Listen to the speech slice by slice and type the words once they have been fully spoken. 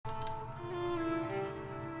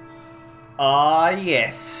Ah,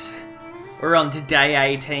 yes. We're on to day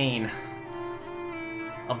 18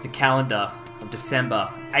 of the calendar of December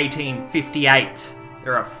 1858.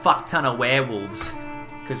 There are a fuck ton of werewolves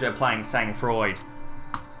because we're playing Sang-Froid.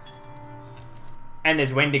 And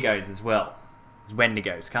there's Wendigos as well. There's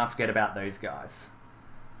Wendigos. Can't forget about those guys.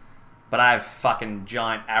 But I have fucking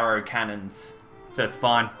giant arrow cannons, so it's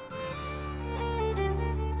fine.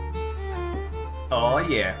 Oh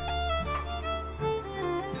yeah.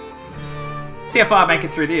 See how far I make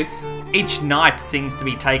it through this. Each night seems to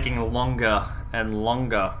be taking longer and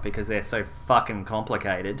longer because they're so fucking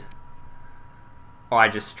complicated. Or I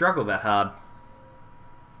just struggle that hard.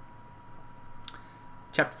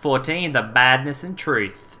 Chapter 14, The Madness and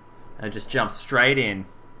Truth. And I just jump straight in.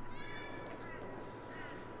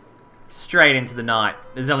 Straight into the night.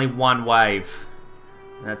 There's only one wave.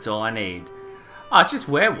 That's all I need. Oh, it's just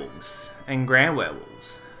werewolves. And grand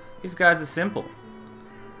werewolves. These guys are simple.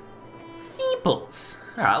 Simples.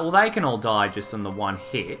 Alright, well they can all die just on the one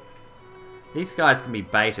hit. These guys can be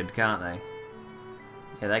baited, can't they?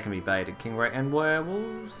 Yeah, they can be baited. And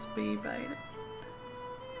werewolves be baited?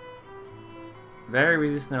 Very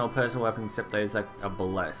resistant to all personal weapons except those that are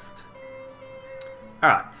blessed.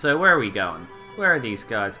 Alright, so where are we going? Where are these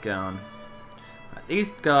guys going? Right,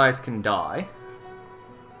 these guys can die.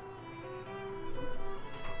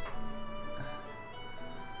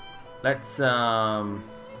 Let's,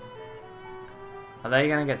 are they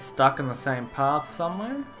gonna get stuck in the same path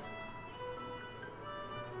somewhere?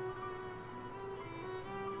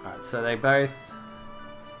 Alright, so they both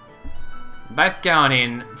going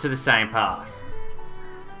in to the same path.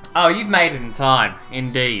 Oh, you've made it in time,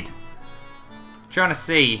 indeed. Trying to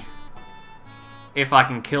see if I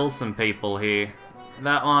can kill some people here.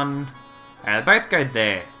 That one... Alright, they both go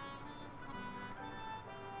there.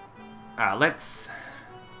 Alright, let's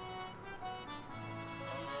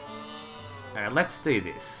do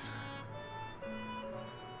this.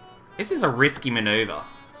 This is a risky maneuver.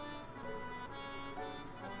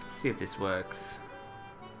 Let's see if this works.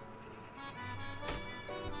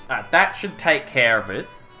 Alright, that should take care of it.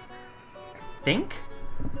 I think.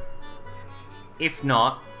 If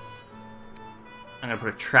not, I'm gonna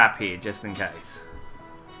put a trap here just in case.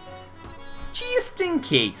 Just in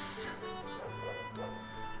case.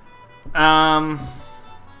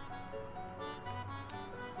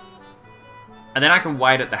 And then I can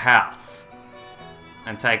wait at the house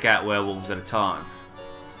and take out werewolves at a time.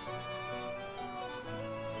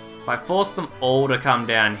 If I force them all to come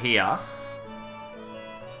down here,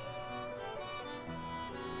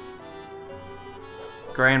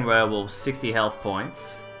 Grand Werewolves, 60 health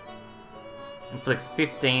points. Inflicts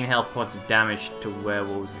 15 health points of damage to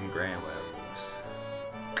werewolves and Grand Werewolves.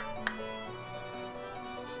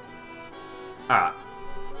 Alright.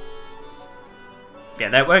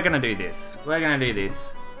 Yeah, we're gonna do this. We're gonna do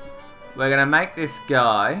this. We're gonna make this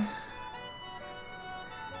guy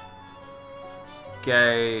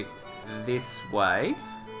go this way.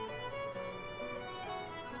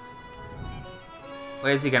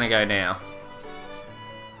 Where's he gonna go now?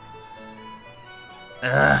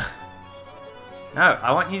 Ugh. No,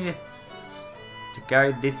 I want you just to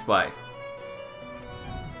go this way.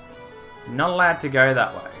 You're not allowed to go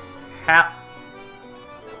that way. How?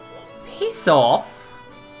 Piss off.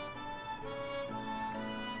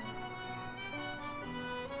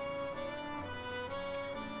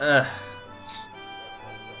 Ugh.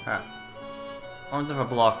 Alright. Once if I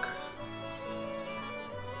block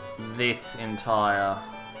this entire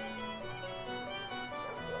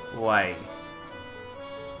way.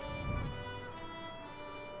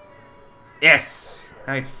 Yes!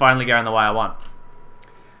 Now he's finally going the way I want.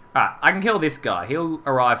 Alright, I can kill this guy. He'll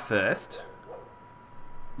arrive first.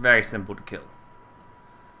 Very simple to kill.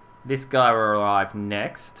 This guy will arrive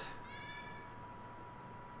next.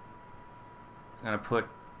 I'm going to put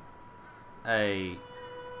a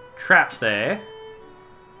trap there.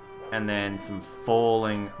 And then some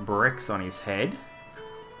falling bricks on his head.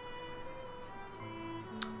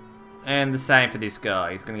 And the same for this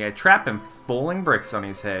guy. He's going to get a trap and falling bricks on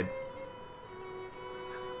his head.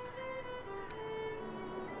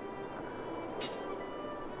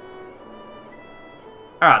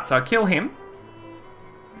 Alright, so I kill him.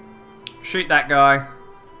 Shoot that guy.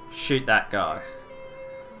 Shoot that guy.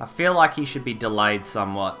 I feel like he should be delayed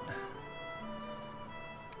somewhat.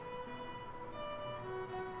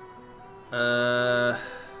 No,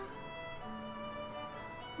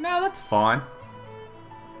 that's fine.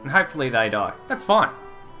 And hopefully they die. That's fine.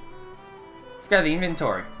 Let's go to the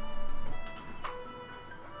inventory.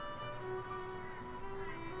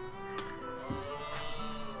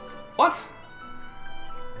 What?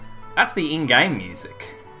 That's the in-game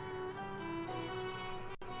music.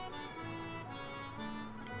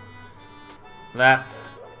 That.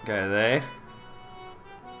 Go there.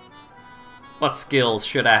 What skills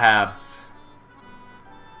should I have?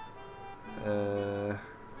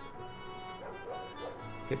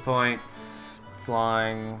 Hit points.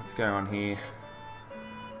 Flying. What's going on here?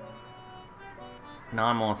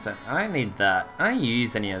 9 more cent. I don't need that. I don't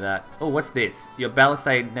use any of that. Oh, what's this? Your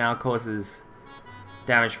ballistade now causes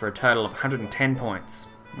damage for a total of 110 points.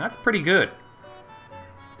 That's pretty good.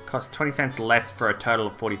 Costs 20 cents less for a total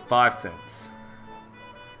of 45 cents.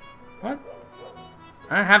 What?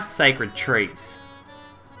 I don't have sacred trees.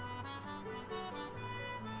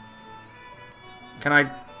 Can I...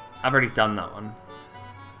 I've already done that one.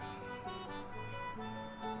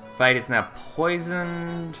 Bait is now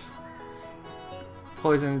poisoned.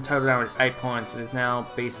 Poison, total damage 8 points. It is now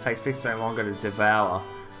beast takes 15 longer to devour.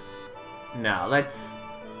 No, let's...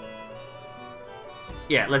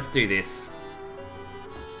 Yeah, let's do this.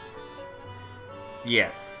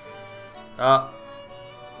 Yes.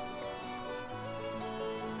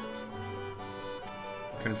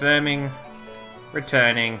 Confirming.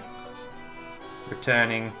 Returning.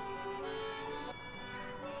 Returning.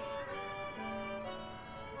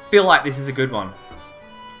 Feel like this is a good one.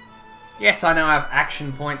 Yes, I know I have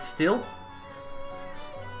action points still.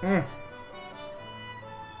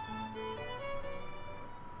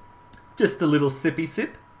 Just a little sippy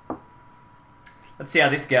sip. Let's see how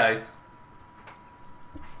this goes.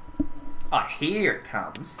 Oh, here it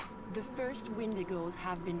comes. The first Wendigos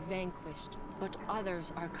have been vanquished, but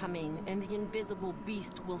others are coming, and the invisible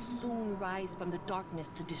beast will soon rise from the darkness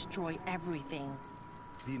to destroy everything.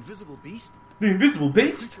 The invisible beast? The invisible The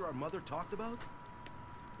beast? creature our mother talked about?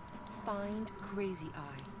 Find Crazy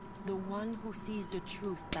Eye, the one who sees the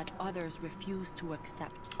truth that others refuse to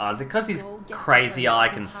accept. Oh, is it because his Go get crazy the eye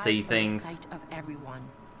hermit can who see hides from the things? sight of everyone.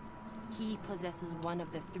 He possesses one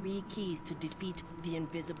of the 3 keys to defeat the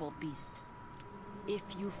invisible beast. If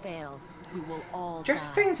you fail, we will all die.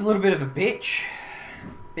 Josephine's a little bit of a bitch.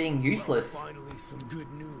 Being useless. Well, finally some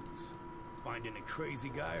good news. Finding a crazy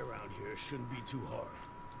guy around here shouldn't be too hard.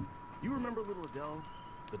 You remember little Adele?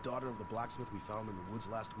 The daughter of the blacksmith we found in the woods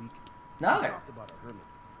last week? No. She talked about a hermit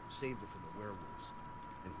who saved her from the werewolves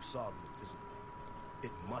and who saw the invisible.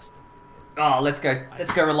 It must have been him. Oh, let's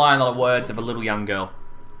go rely on the words of a little young girl.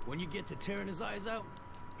 When you get to tearing his eyes out,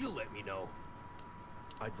 you'll let me know.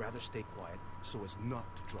 I'd rather stay quiet so as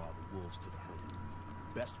not to draw the wolves to the hermit.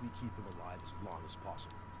 Best we keep him alive as long as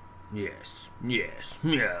possible. Yes, yes,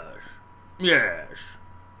 yes, yes.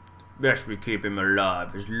 Best we keep him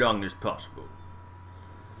alive as long as possible.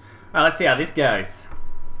 Alright, let's see how this goes.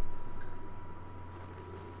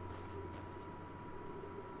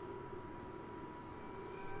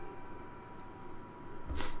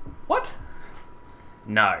 What?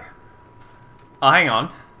 No. Oh, hang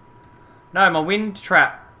on. No, my wind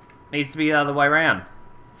trap needs to be the other way around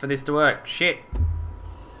for this to work. Shit.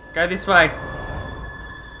 Go this way.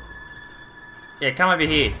 Yeah, come over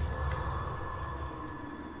here.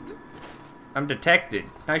 I'm detected.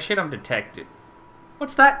 No shit, I'm detected.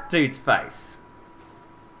 What's that dude's face?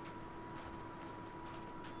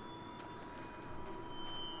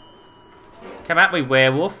 Come at me,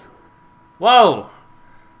 werewolf. Whoa!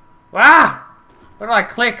 Ah! What did I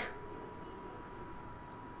click?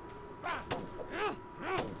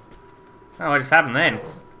 Oh, what just happened then?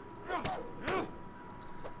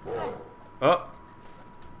 Oh.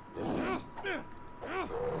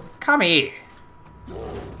 Come here.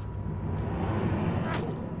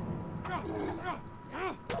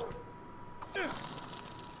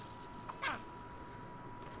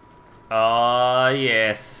 Oh,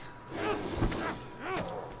 yes.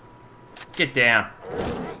 Get down.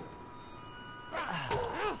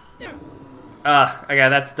 Okay,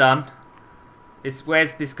 that's done.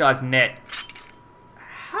 Where's this guy's net?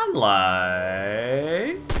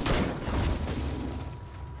 Hello?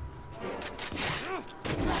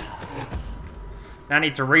 Now I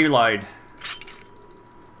need to reload.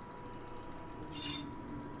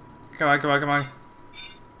 Come on, come on, come on.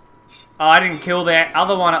 Oh, I didn't kill the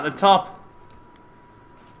other one at the top.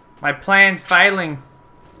 My plan's failing.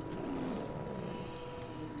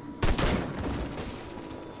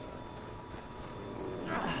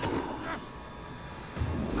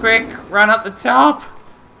 Quick, run up the top.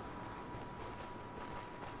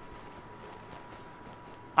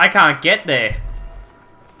 I can't get there.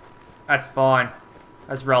 That's fine.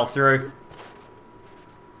 Let's roll through.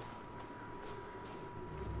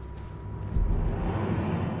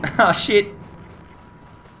 Oh shit.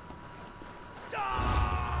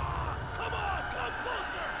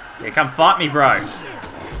 Yeah, come fight me, bro.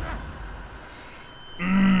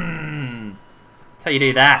 That's how you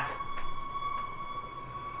do that.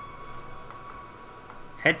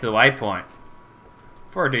 Head to the waypoint.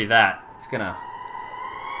 Before I do that, just gonna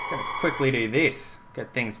quickly do this.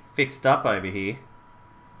 Get things fixed up over here.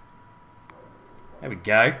 There we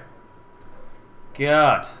go.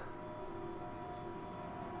 God.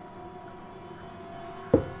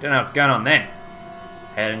 Don't know what's going on then.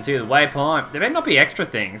 Heading to the waypoint. There better not be extra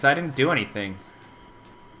things. I didn't do anything.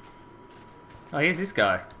 Oh, here's this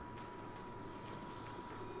guy.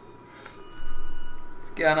 What's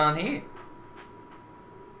going on here?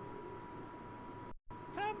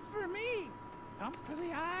 Come for me. Come for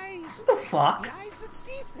the eyes. What the fuck? The eyes that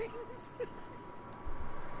see things.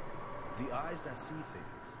 The eyes that see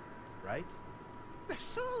things, right?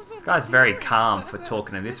 This guy's very calm for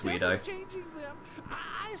talking to this weirdo.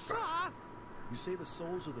 I saw. You say the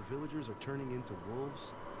souls of the villagers are turning into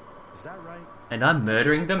wolves? Is that right? And I'm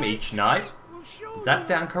murdering them each night? Does that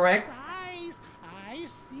sound correct? Eyes, I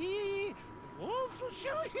see. The wolves will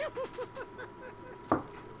show you.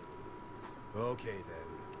 Okay then.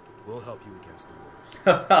 We'll help you against the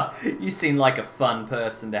wolves. You seem like a fun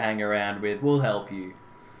person to hang around with. We'll help you.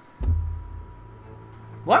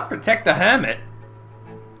 What? Protect the hermit?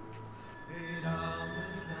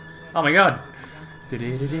 Oh my god. I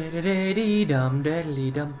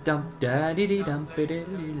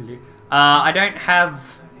don't have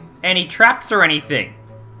any traps or anything.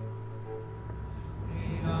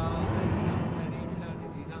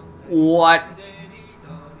 What?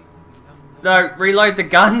 No, reload the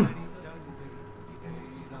gun.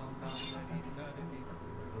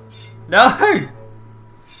 No!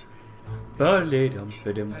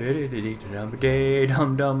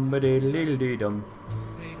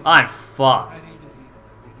 I'm fucked.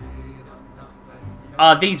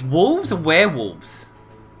 Are these wolves or werewolves?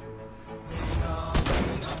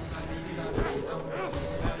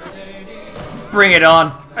 Bring it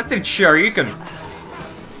on. That's the Shoryuken.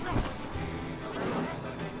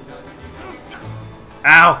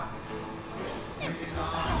 Ow.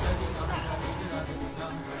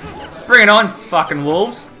 Bring it on, fucking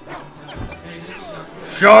wolves.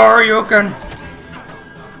 Shoryuken.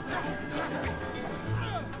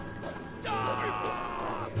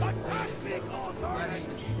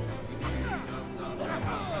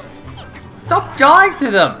 Stop dying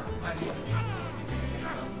to them!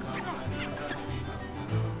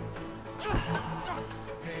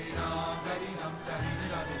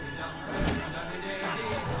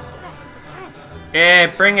 Yeah,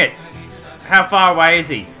 bring it. How far away is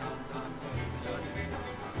he?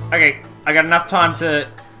 Okay, I got enough time to...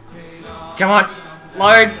 Come on,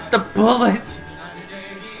 load the bullet!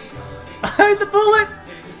 Load the bullet!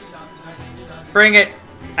 Bring it,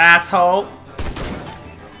 asshole!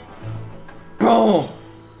 Boom!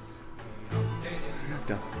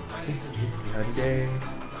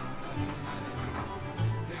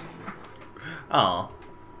 Oh,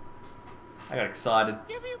 I got excited.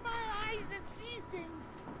 Give you my eyes and see things.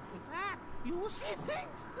 With that, you will see things.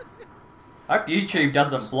 I hope YouTube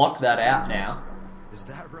doesn't block that out now. Is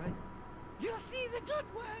that right? You'll see the good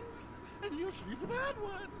ones, and you'll see the bad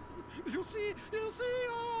ones. You'll see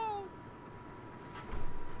all.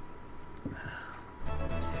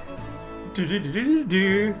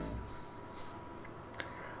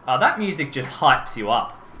 Oh, that music just hypes you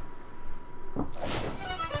up.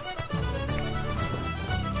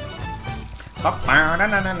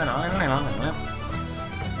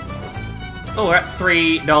 Oh, we're at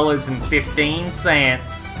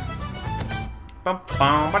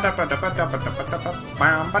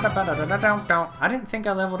 $3.15. I didn't think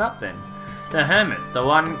I leveled up then. The Hermit, the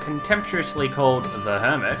one contemptuously called the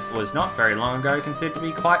Hermit, was not very long ago considered to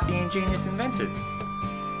be quite the ingenious inventor.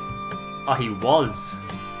 Oh, he was.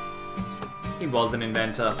 He was an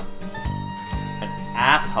inventor. An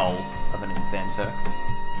asshole of an inventor.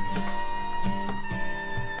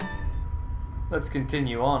 Let's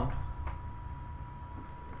continue on.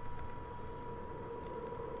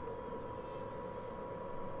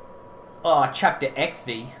 Oh, chapter XV.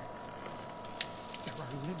 There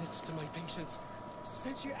are limits to my patience.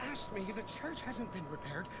 Since you asked me, the church hasn't been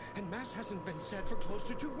repaired, and Mass hasn't been said for close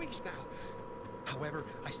to 2 weeks now. However,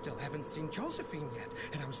 I still haven't seen Josephine yet,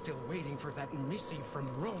 and I'm still waiting for that missive from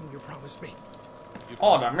Rome you promised me.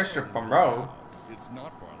 Oh, the missive from Rome. It's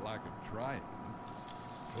not for a lack of trying.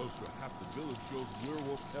 Close to half the village goes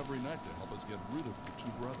werewolf every night to help us get rid of the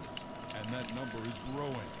 2 brothers. And that number is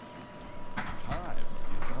growing. Time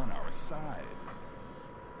is on our side.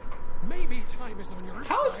 Maybe time is on your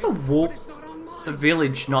How is side, the but it's not on mine. the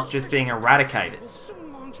village not just being eradicated? We'll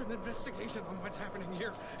soon launch an investigation on what's happening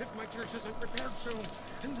here if my church isn't repaired soon.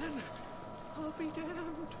 And then I'll be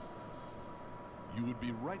damned. You would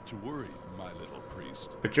be right to worry, my little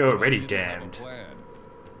priest. But you're already I didn't have a damned. plan.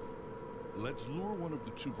 Let's lure one of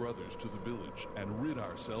the two brothers to the village and rid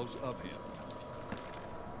ourselves of him.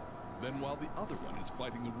 Then while the other one is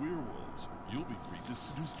fighting the werewolves, you'll be free to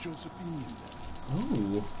seduce Josephine.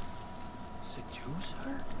 Ooh. Seduce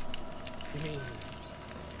her? You mean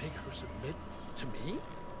make her submit to me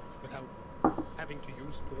without having to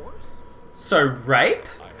use force? So rape?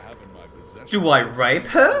 I have in my possession Do I rape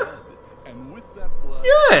her? blood, and with that blood,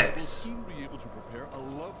 Yes. we'll soon be able to prepare a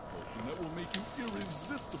love potion that will make you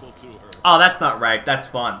irresistible to her. Oh, that's not rape. That's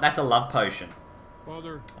fine. That's a love potion.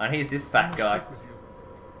 Father, And here's this I fat must guy. speak with you.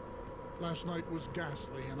 Last night was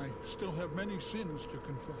ghastly, and I still have many sins to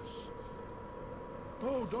confess.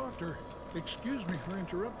 Oh, Doctor, excuse me for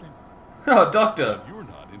interrupting. Oh, doctor. You're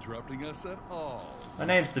not interrupting us at all. My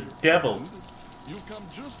name's the devil. You've come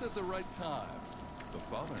just at the right time. The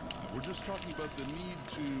father and I were just talking about the need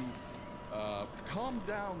to calm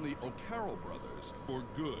down the O'Carroll brothers for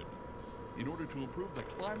good in order to improve the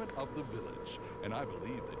climate of the village. And I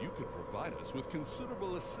believe that you could provide us with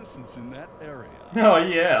considerable assistance in that area. Oh,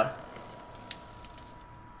 yeah.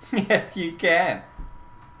 Yes, you can.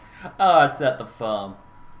 Oh, it's at the farm.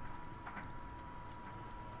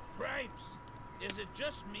 Gripes, is it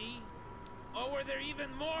just me? Or were there even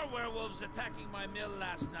more werewolves attacking my mill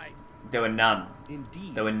last night? There were none.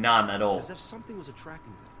 Indeed. There were none at all. It's as if something was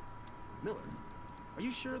attracting them. Miller, are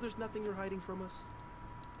you sure there's nothing you're hiding from us?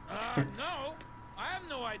 No. I have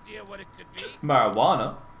no idea what it could be.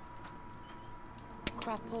 Marijuana.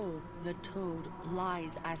 Crapaud, the toad,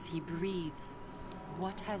 lies as he breathes.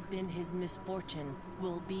 What has been his misfortune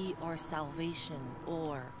will be our salvation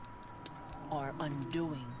or our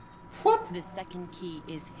undoing. What? The second key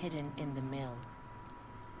is hidden in the mill.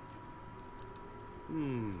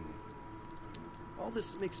 All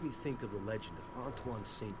this makes me think of the legend of Antoine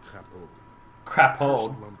Saint Crapaud. Crapaud.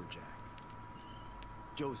 Cursed lumberjack.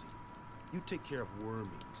 Josie, you take care of worming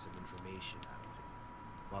some information out of him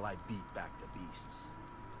while I beat back the beasts.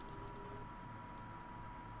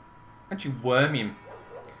 Why don't you worm him?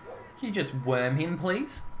 Can you just worm him,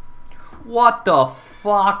 please? What the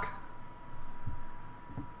fuck?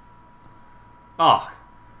 Oh.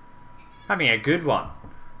 Having a good one.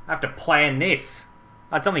 I have to plan this.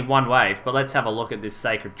 It's only one wave, but let's have a look at this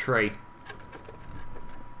sacred tree.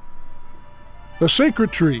 The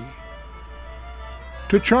sacred tree.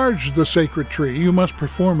 To charge the sacred tree, you must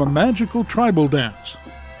perform a magical tribal dance.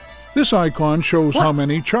 This icon shows how What?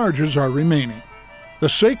 many charges are remaining. The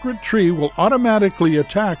sacred tree will automatically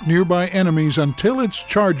attack nearby enemies until its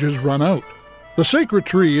charges run out. The sacred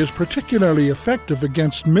tree is particularly effective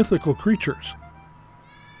against mythical creatures.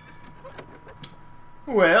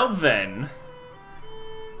 Well then.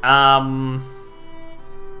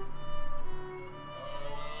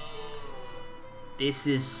 This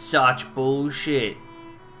is such bullshit.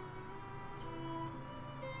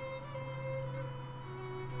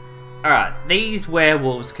 Alright, these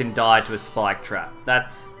werewolves can die to a spike trap.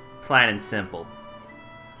 That's plain and simple.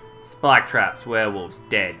 Spike traps, werewolves,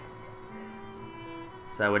 dead.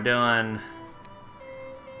 So we're doing...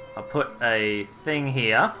 I'll put a thing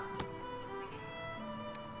here.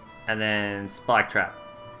 And then spike trap.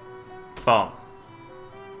 Boom.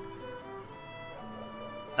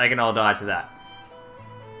 They can all die to that.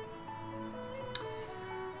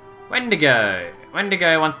 Wendigo.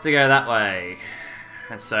 Wendigo wants to go that way.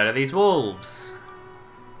 And so do these wolves.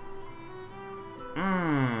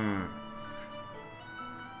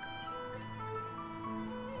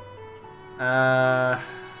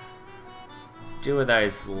 Deal with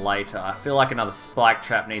those later. I feel like another spike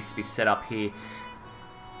trap needs to be set up here.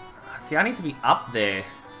 See, I need to be up there.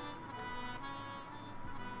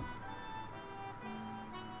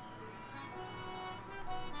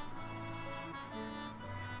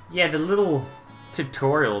 Yeah, the little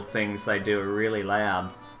tutorial things they do are really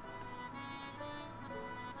loud.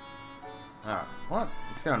 Alright,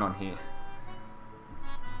 what's going on here?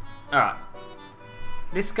 Alright.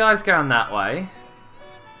 This guy's going that way.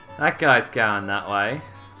 That guy's going that way.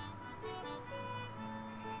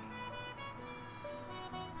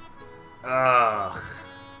 Ugh.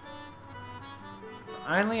 If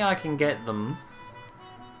only I can get them.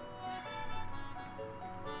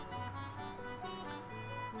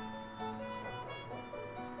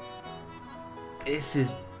 This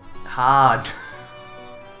is hard.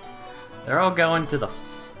 They're all going to the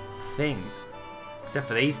thing. Except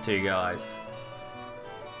for these two guys.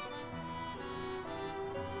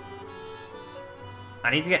 I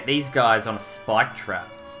need to get these guys on a spike trap.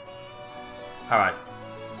 Alright.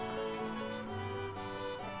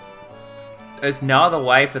 There's no other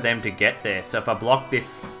way for them to get there, so if I block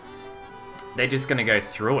this, they're just gonna go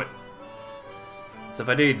through it. So if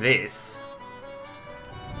I do this...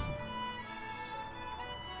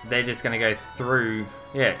 they're just gonna go through.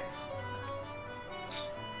 Yeah.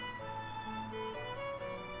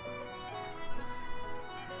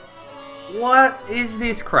 What is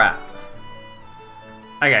this crap?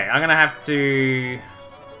 Okay, I'm gonna have to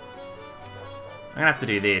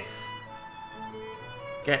do this.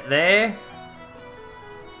 Get there.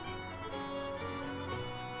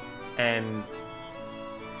 And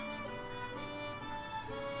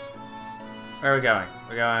where are we going?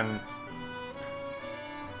 We're going...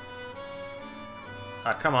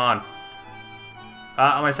 Oh, come on.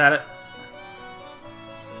 Almost had it.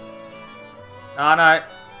 Oh, no.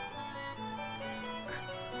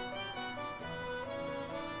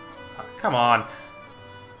 Oh, come on.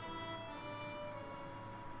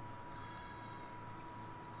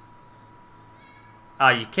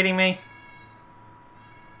 Are you kidding me?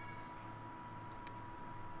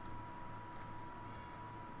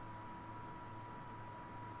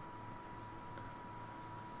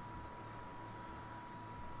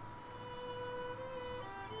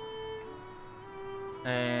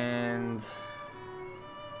 And...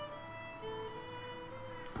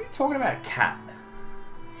 What are you talking about, a cat?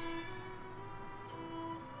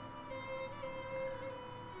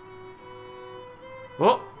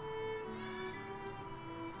 Whoa!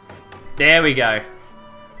 There we go.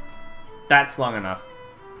 That's long enough.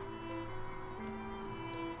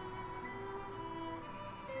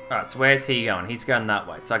 Alright, so where's he going? He's going that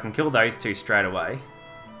way. So I can kill those two straight away.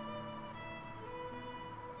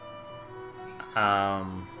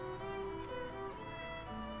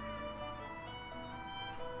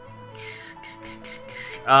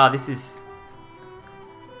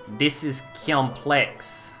 This is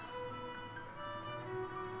complex.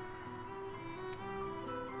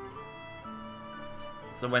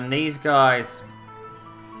 So when these guys...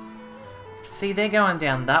 See, they're going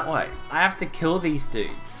down that way. I have to kill these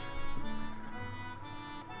dudes.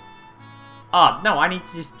 Oh, no, I need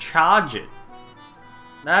to just charge it.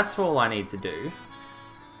 That's all I need to do.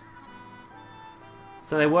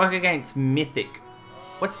 So they work against Mythic.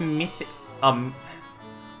 What's Mythic?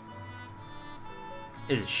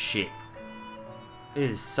 This is shit.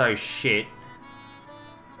 This is so shit.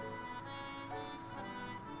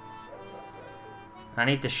 I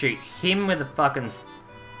need to shoot him with a fucking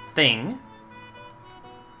thing.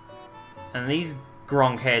 And these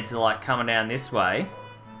Gronk heads are like coming down this way.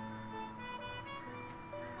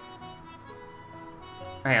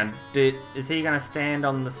 Hang on, is he gonna stand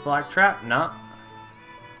on the spike trap? No.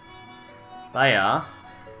 They are.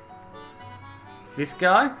 Is this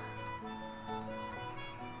guy?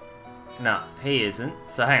 No, he isn't.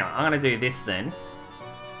 So hang on, I'm gonna do this then.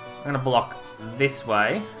 I'm gonna block this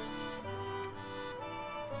way.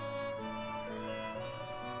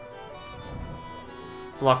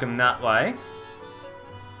 Block him that way.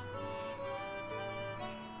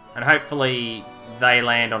 And hopefully they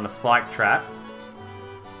land on the spike trap.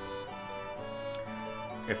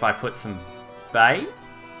 If I put some bait?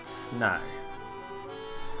 No.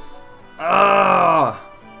 Oh!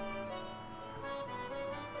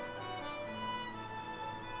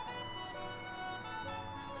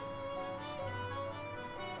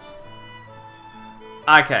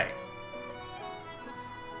 Okay.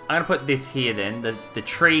 I'm gonna put this here then. The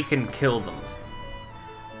tree can kill them.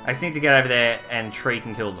 I just need to get over there and tree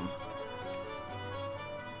can kill them.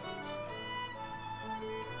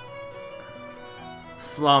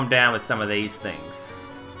 Slow them down with some of these things.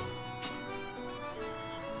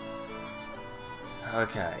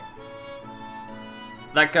 Okay.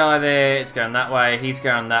 That guy there is going that way. He's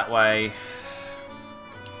going that way.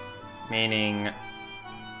 Meaning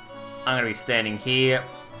I'm going to be standing here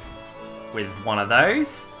with one of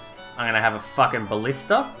those. I'm going to have a fucking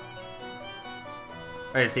ballista.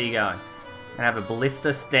 Where's he going? I'm going to have a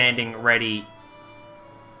ballista standing ready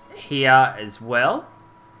here as well.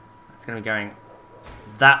 It's going to be going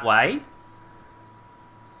that way.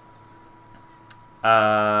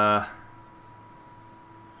 I'm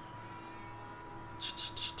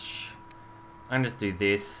gonna just do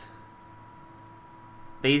this.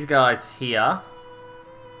 These guys here,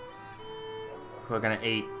 who are gonna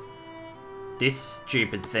eat this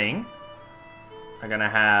stupid thing, are gonna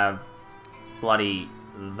have bloody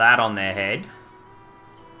that on their head.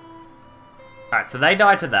 Alright, so they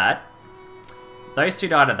died to that. Those two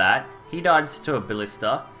died to that. He died to a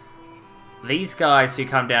ballista. These guys who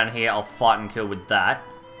come down here, I'll fight and kill with that.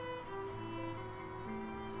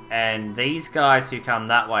 And these guys who come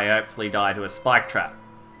that way hopefully die to a spike trap.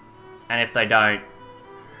 And if they don't,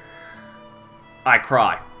 I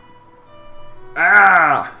cry.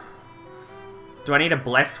 Ah! Do I need a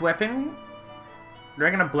blessed weapon? Do you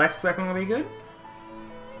reckon a blessed weapon will be good?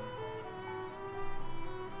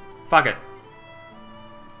 Fuck it.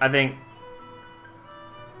 I think...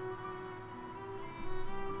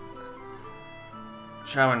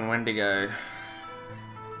 Shaman Wendigo.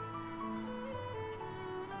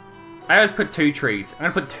 I always put 2 trees. I'm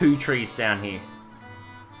gonna put 2 trees down here.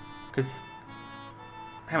 Because...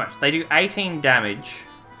 How much? They do 18 damage.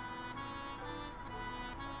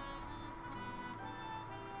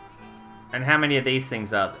 And how many of these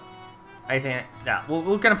things are there? 18... Yeah,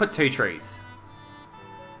 we're gonna put 2 trees.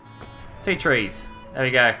 2 trees. There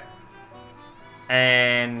we go.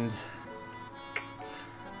 And...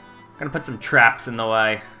 I'm gonna put some traps in the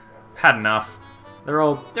way. Had enough. They're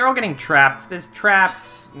all getting trapped. There's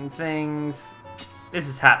traps and things. This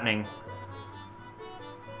is happening.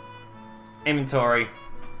 Inventory.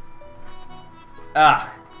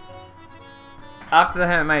 Ah. After the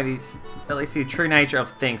hermit made these, at least see the true nature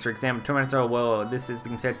of things. For example, torments are world. This has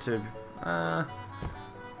been said to.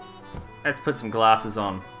 Let's put some glasses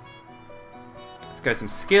on. Let's go some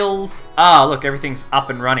skills. Ah, look, everything's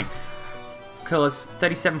up and running. Cause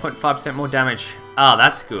 37.5% more damage. Ah,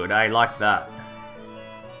 that's good. I like that.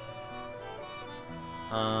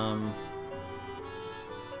 Oh,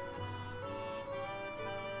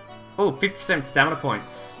 50% stamina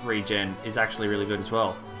points regen is actually really good as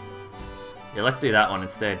well. Yeah, let's do that one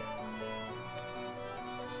instead.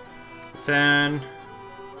 Turn.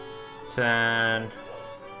 Turn.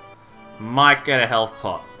 Might get a health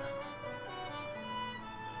pot.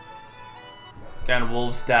 Going to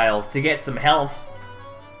Wolvesdale to get some health.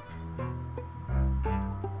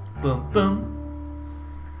 Boom, boom.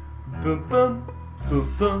 Boom, boom.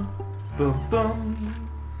 Boom, boom. Boom, boom.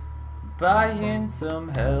 Buying some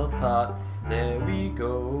health pots. There we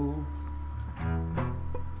go.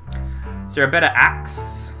 Is there a better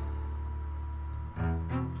axe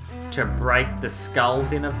to break the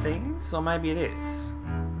skulls in of things? Or maybe it is.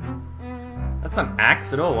 That's not an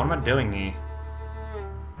axe at all. What am I doing here?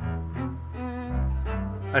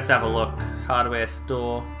 Let's have a look. Hardware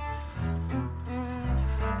store.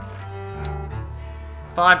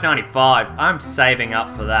 $5.95. I'm saving up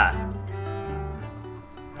for that.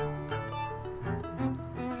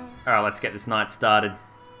 Alright, let's get this night started.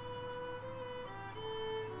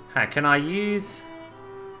 Hey, can I use...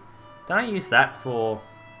 Don't I use that for...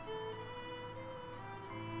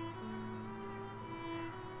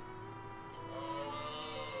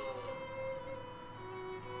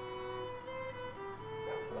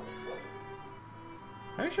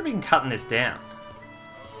 Maybe I should be cutting this down.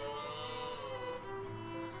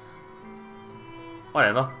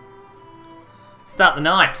 Whatever. Start the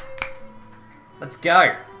night. Let's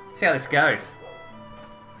go. See how this goes.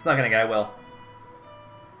 It's not going to go well.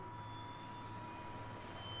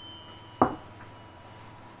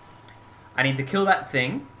 I need to kill that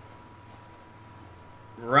thing.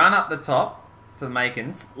 Run up the top to the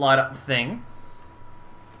Makins. Light up the thing.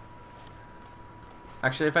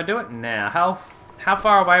 Actually, if I do it now, how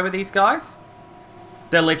far away were these guys?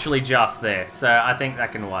 They're literally just there, so I think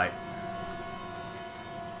that can wait.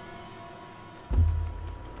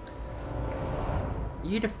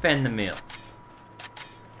 You defend the mill.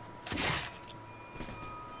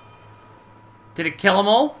 Did it kill them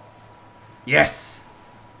all? Yes!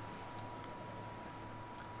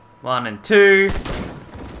 1 and 2.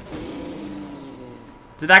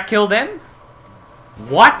 Did that kill them?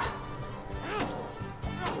 What?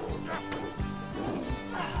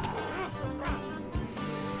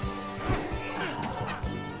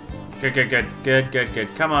 Good, good, good. Good, good,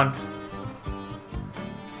 good. Come on.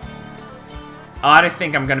 Oh, I don't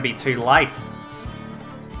think I'm going to be too late.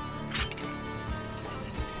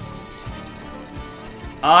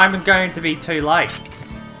 I'm going to be too late.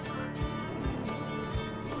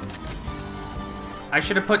 I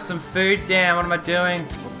should have put some food down. What am I doing?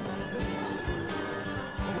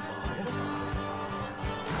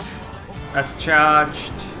 That's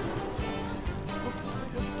charged.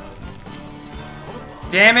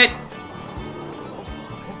 Damn it!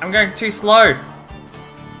 I'm going too slow.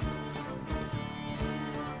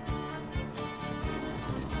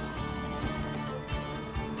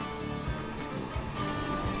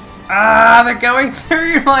 Ah, they're going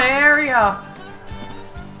through my area.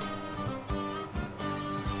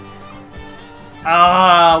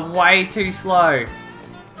 Ah, way too slow.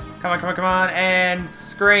 Come on, come on, come on, and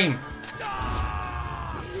scream.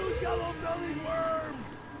 You yellow-bellied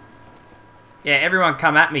worms! Yeah, everyone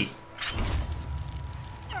come at me.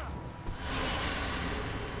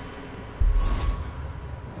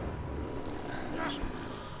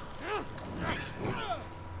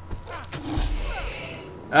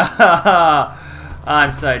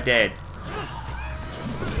 I'm so dead.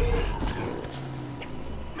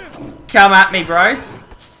 Come at me, bros.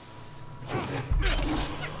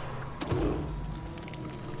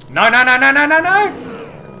 No, no, no, no, no, no,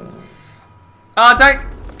 no! Oh,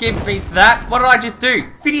 don't give me that. What did I just do?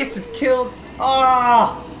 Phineas was killed.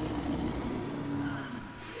 Oh!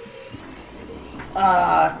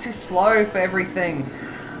 Ah, it's too slow for everything.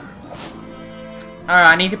 Alright,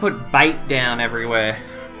 I need to put bait down everywhere.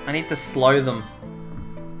 I need to slow them.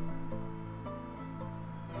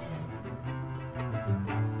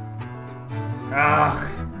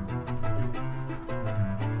 Ugh.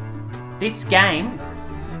 This game is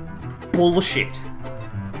bullshit.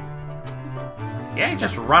 Yeah,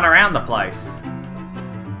 just run around the place.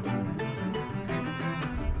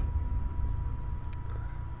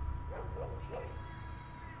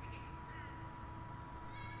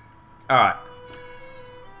 Alright.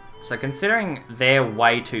 So considering they're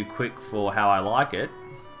way too quick for how I like it,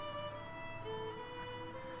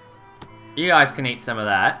 you guys can eat some of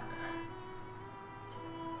that.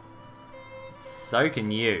 So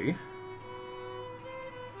can you.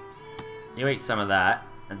 You eat some of that.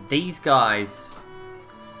 And these guys...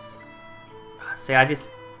 See, I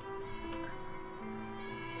just...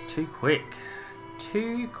 Too quick.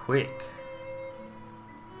 Too quick.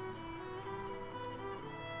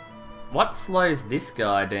 What slows this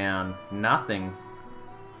guy down? Nothing.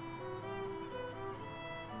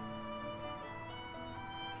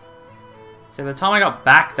 So by the time I got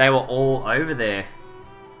back, they were all over there.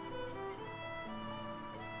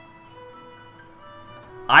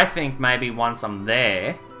 I think maybe once I'm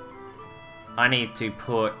there, I need to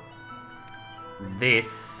put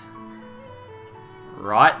this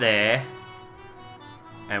right there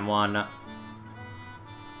and one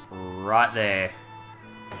right there.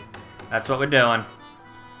 That's what we're doing.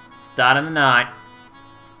 Start of the night.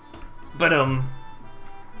 Ba-dum.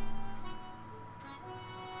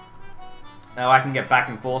 Now I can get back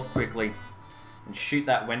and forth quickly and shoot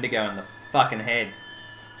that Wendigo in the fucking head.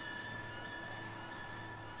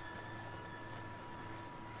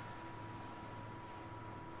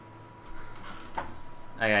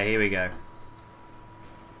 Okay, here we go.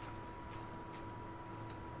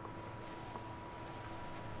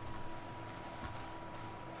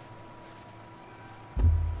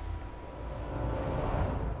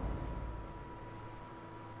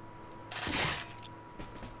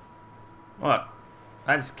 What?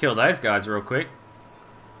 I just killed those guys real quick.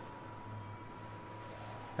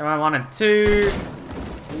 Come on, 1 and 2.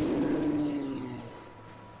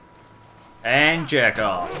 And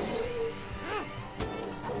jerk-offs.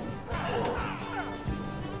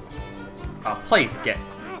 Oh, please get...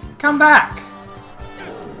 Come back!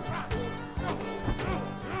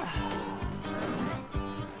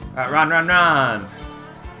 Alright, run, run, run!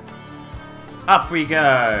 Up we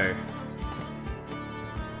go!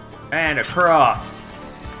 And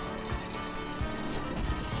across!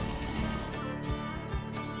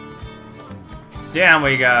 Down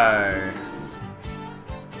we go!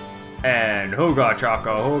 And hooga chaka,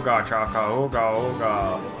 hooga chaka, hooga,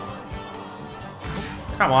 hooga.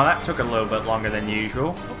 Come on, that took a little bit longer than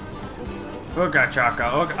usual. Hooga chaka,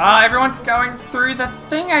 hooga. Oh, everyone's going through the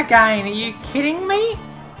thing again. Are you kidding me?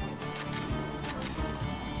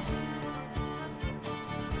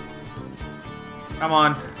 Come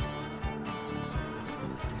on.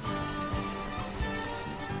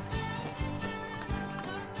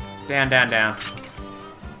 Down, down, down.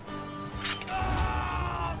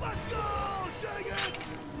 Let's go! Dang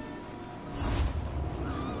it!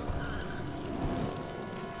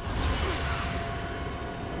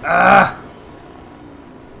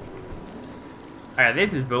 Okay,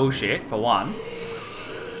 this is bullshit, for one.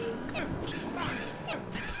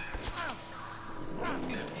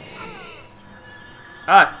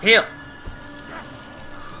 Heal!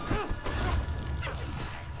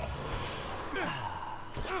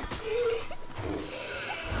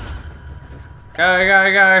 Go,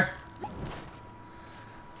 go, go!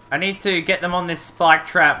 I need to get them on this spike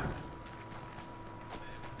trap.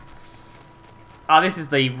 Oh, this is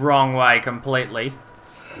the wrong way completely.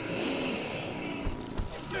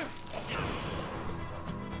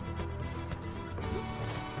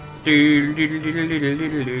 Do, do, do, do, do, do,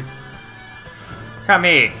 do, do. Come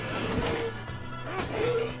here.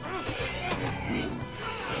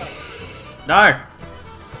 No.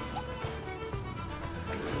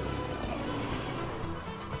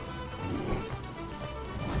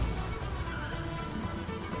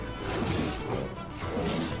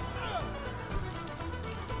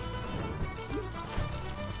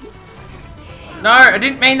 No, I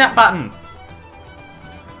didn't mean that button.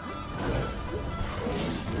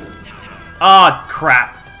 Oh,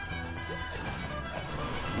 crap.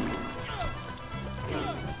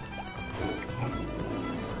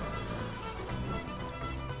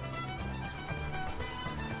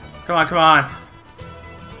 Come on, come on.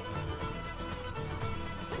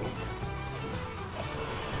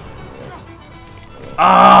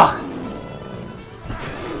 Ah!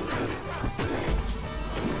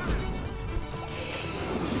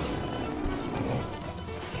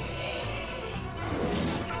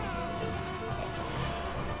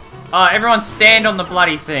 Oh, everyone stand on the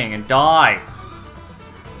bloody thing and die.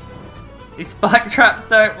 These spike traps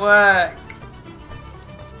don't work.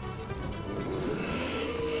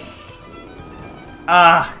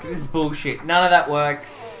 Ah, this is bullshit. None of that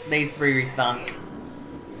works. Needs to be rethunk.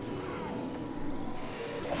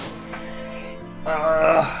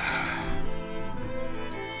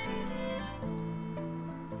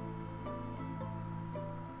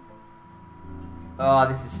 Oh,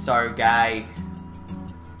 this is so gay.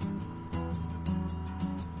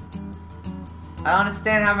 I don't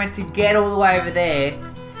understand how I'm meant to get all the way over there,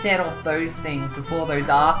 set off those things before those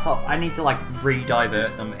assholes. I need to like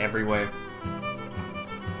re-divert them everywhere.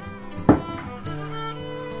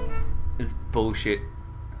 This is bullshit.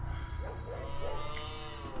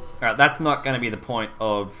 Alright, that's not going to be the point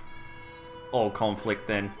of all conflict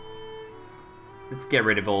then. Let's get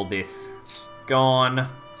rid of all this. Gone.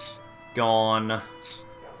 Gone.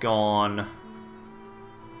 Gone.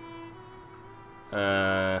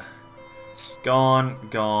 Gone,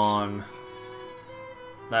 gone.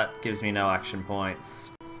 That gives me no action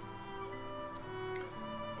points.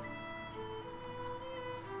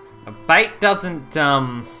 Bait doesn't,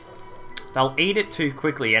 they'll eat it too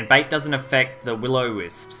quickly, and bait doesn't affect the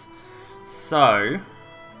will-o-wisps. So,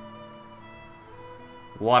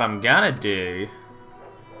 what I'm gonna do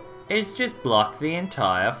is just block the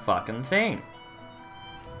entire fucking thing.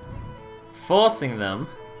 Forcing them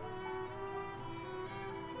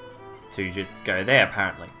to just go there,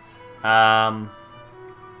 apparently. No,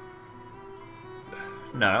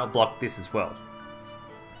 I'll block this as well.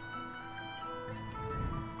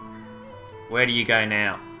 Where do you go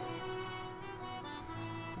now?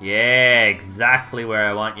 Yeah, exactly where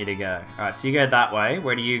I want you to go. Alright, so you go that way.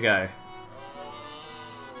 Where do you go?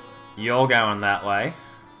 You're going that way.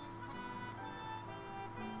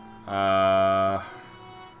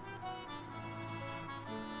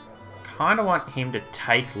 Kinda want him to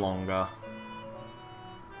take longer.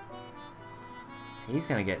 He's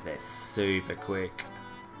gonna get there super quick.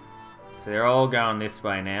 So they're all going this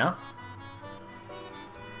way now.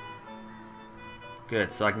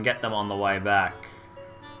 Good, so I can get them on the way back.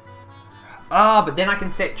 Ah, but then I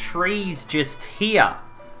can set trees just here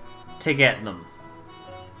to get them.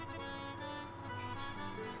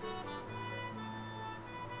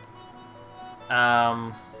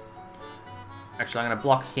 Actually, I'm gonna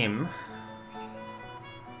block him.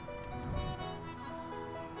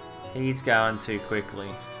 He's going too quickly.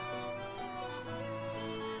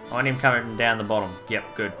 I want him coming down the bottom. Yep,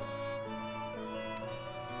 good.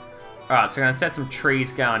 Alright, so I'm going to set some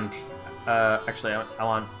trees going. Actually, I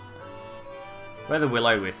want... Where are the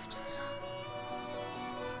will-o-wisps?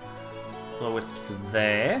 Will-o-wisps are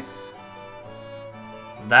there.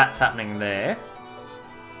 So that's happening there.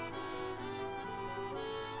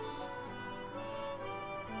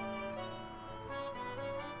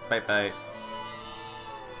 Bait, bait.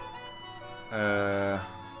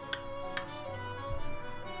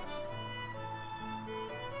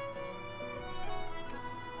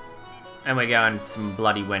 And we're going some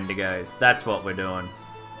bloody Wendigos. That's what we're doing.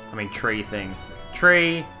 I mean, tree things.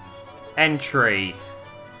 Tree and tree.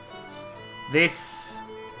 This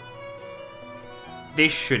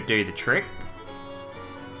should do the trick.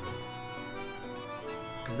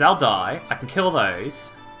 Because they'll die. I can kill those.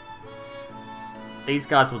 These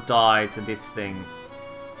guys will die to this thing.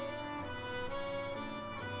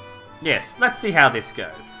 Yes, let's see how this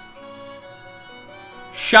goes.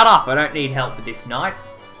 Shut up, I don't need help with this night.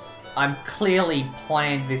 I'm clearly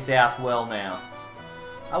planned this out well now.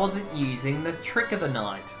 I wasn't using the trick of the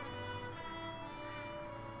night.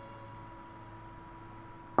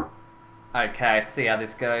 Okay, let's see how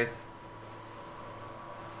this goes.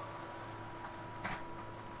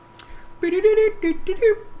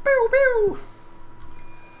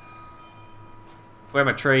 Where are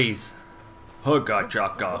my trees? Hooga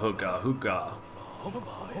jaka hooga hooga.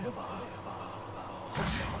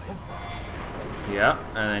 Yeah,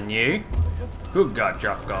 and then you. Hooga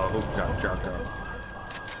jaka hooga jaka.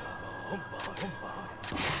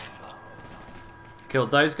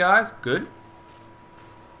 Killed those guys, good.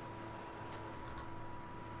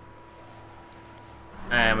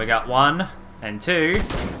 And we got 1 and 2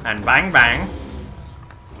 and bang bang.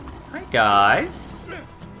 Hi guys.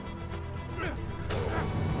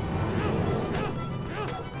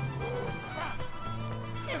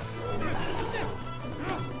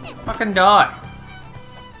 Fucking die.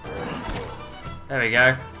 There we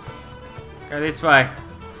go. Go this way.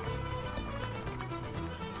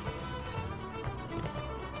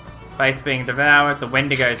 Bait's being devoured. The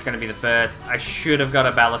Wendigo is going to be the first. I should have got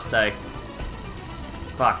a Balliste.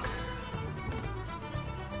 Fuck.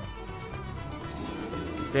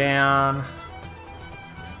 Down.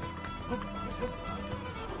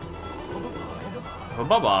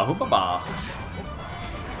 Hoobaba, hoobaba.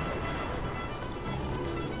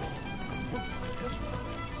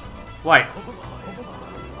 Wait.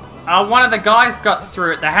 One of the guys got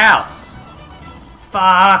through at the house.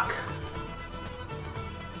 Fuck.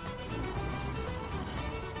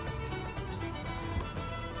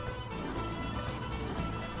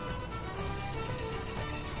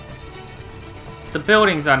 The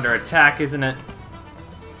building's under attack, isn't it?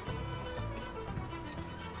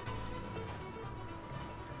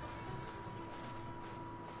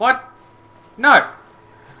 What? No.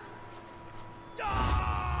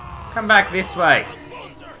 Come back this way.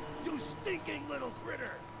 You stinking little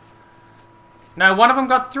critter. No, one of them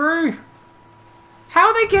got through. How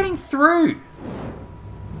are they getting through?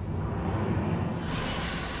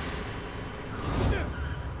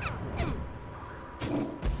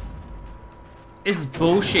 This is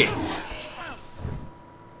bullshit.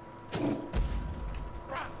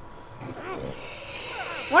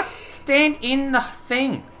 What? Stand in the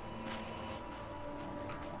thing.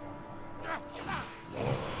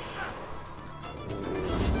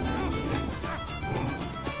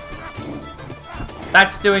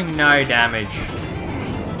 That's doing no damage.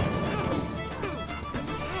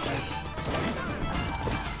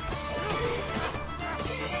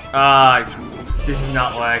 Ah, this is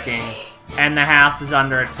not working. And the house is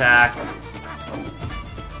under attack.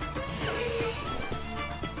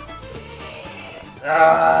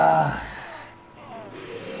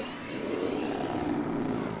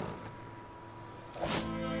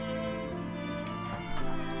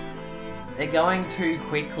 They're going too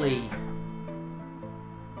quickly.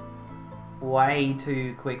 Way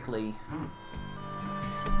too quickly.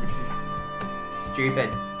 This is stupid.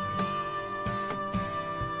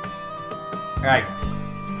 Alright.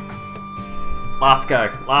 Last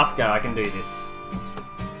go. Last go. I can do this.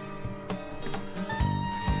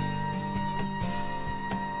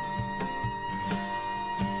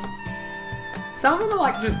 Some of them are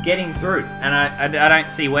like just getting through, and I don't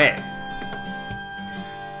see where.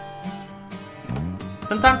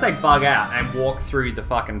 Sometimes they bug out and walk through the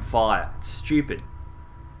fucking fire. It's stupid.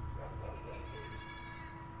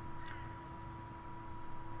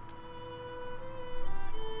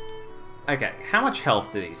 Okay, how much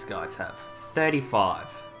health do these guys have? 35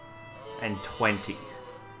 and 20.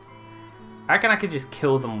 I reckon I could just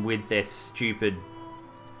kill them with their stupid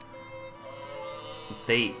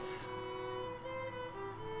these.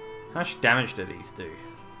 How much damage do these do?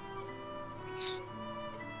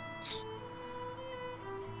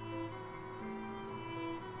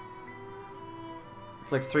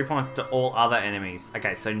 Inflicts 3 points to all other enemies.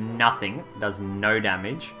 Okay, so nothing does no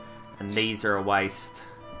damage, and these are a waste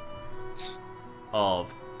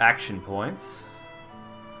of action points.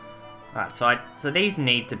 Alright, so these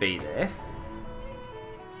need to be there.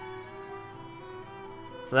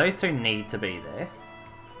 So those two need to be there.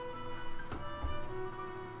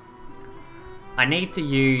 I need to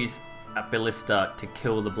use a ballista to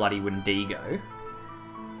kill the bloody Wendigo,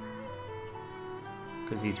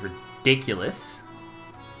 because he's ridiculous.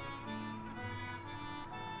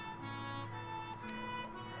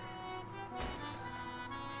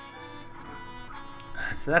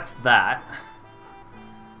 So that's that.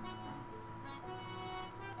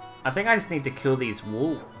 I think I just need to kill these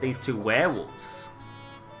two werewolves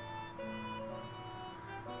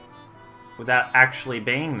without actually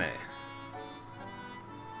being there.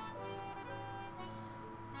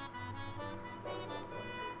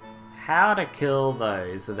 How to kill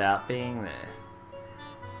those without being there?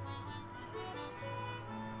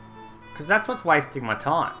 Because that's what's wasting my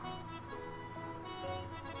time.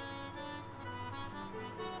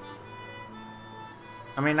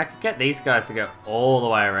 I mean, I could get these guys to go all the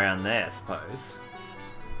way around there, I suppose.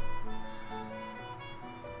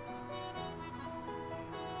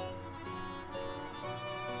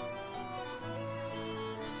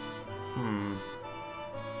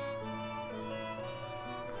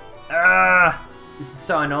 This is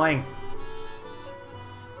so annoying.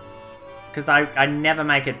 Because I never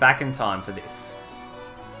make it back in time for this.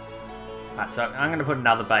 Alright, so I'm going to put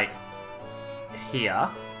another bait here.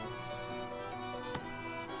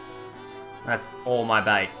 That's all my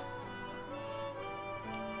bait.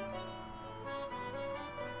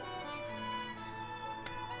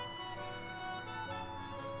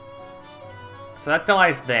 So that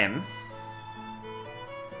delays them.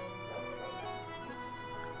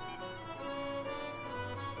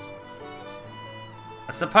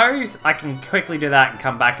 I suppose I can quickly do that and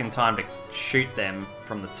come back in time to shoot them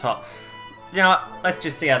from the top. You know what? Let's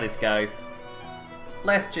just see how this goes.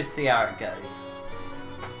 Let's just see how it goes.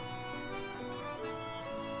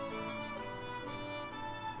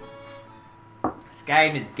 This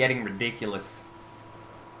game is getting ridiculous.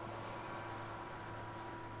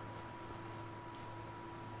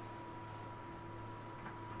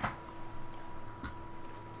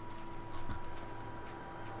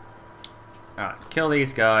 Alright, kill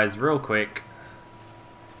these guys real quick.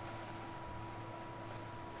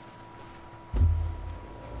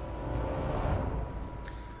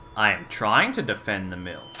 I am trying to defend the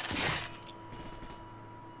mill.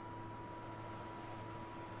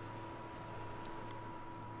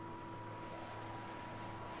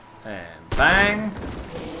 And bang.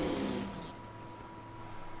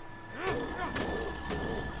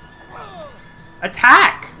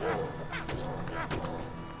 Attack!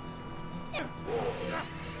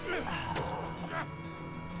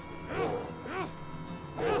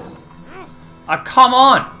 Oh, come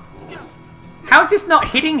on! How is this not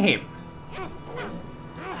hitting him?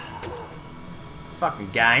 Fucking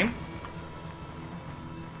game.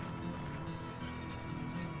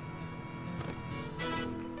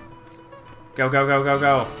 Go, go, go, go,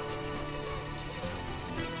 go.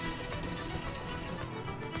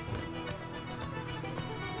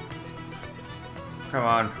 Come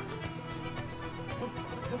on.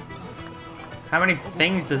 How many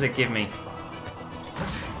things does it give me?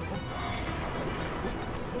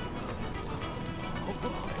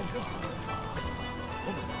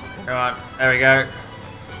 Come on, there we go.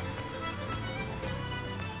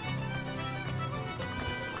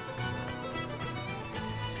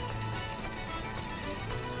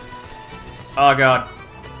 Oh god.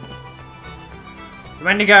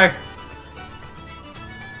 When to go?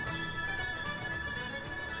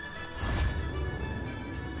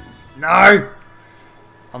 No!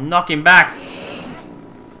 I'll knock him back.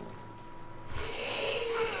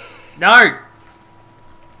 No!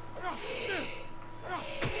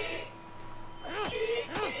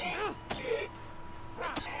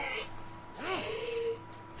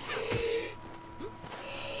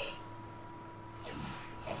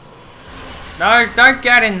 No, don't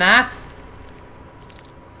get in that.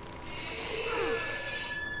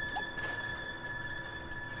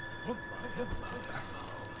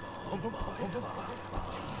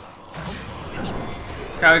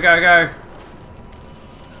 Go, go, go.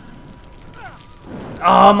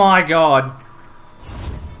 Oh my god.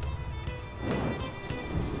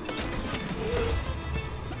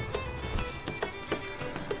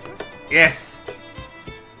 Yes.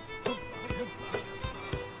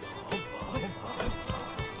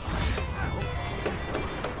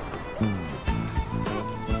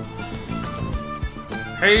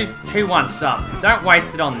 Who wants some? Don't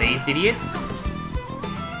waste it on these idiots.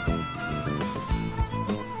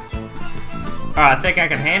 Alright, I think I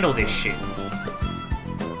can handle this shit.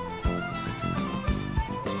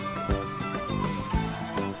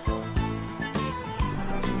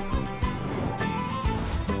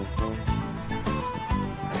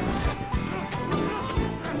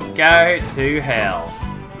 Go to hell.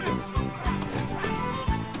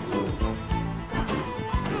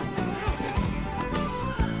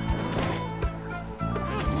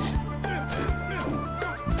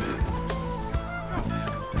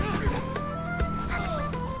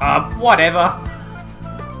 Whatever.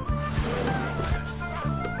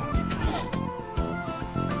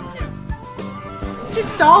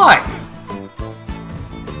 Just die.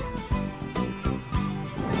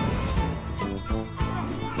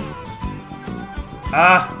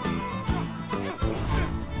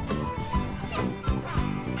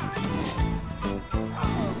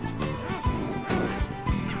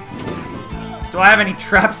 Do I have any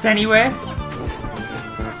traps anywhere?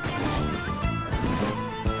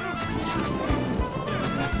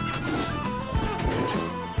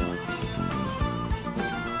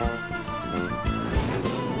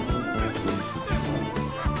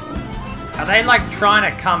 Are they like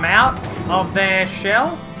trying to come out of their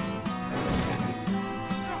shell?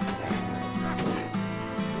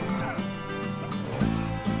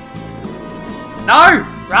 No!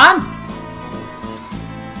 Run!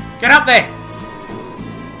 Get up there!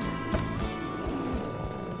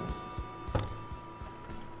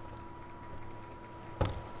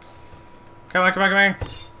 Come on, come on, come on.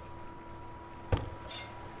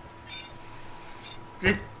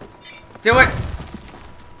 Just do it!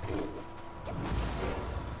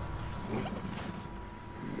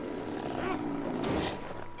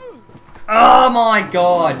 Oh my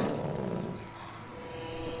god!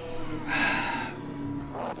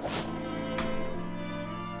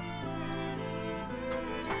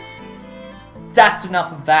 That's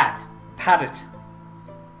enough of that. I've had it.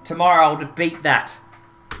 Tomorrow I'll defeat that.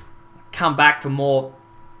 Come back for more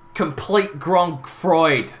complete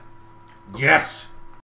Sang-Froid. Yes!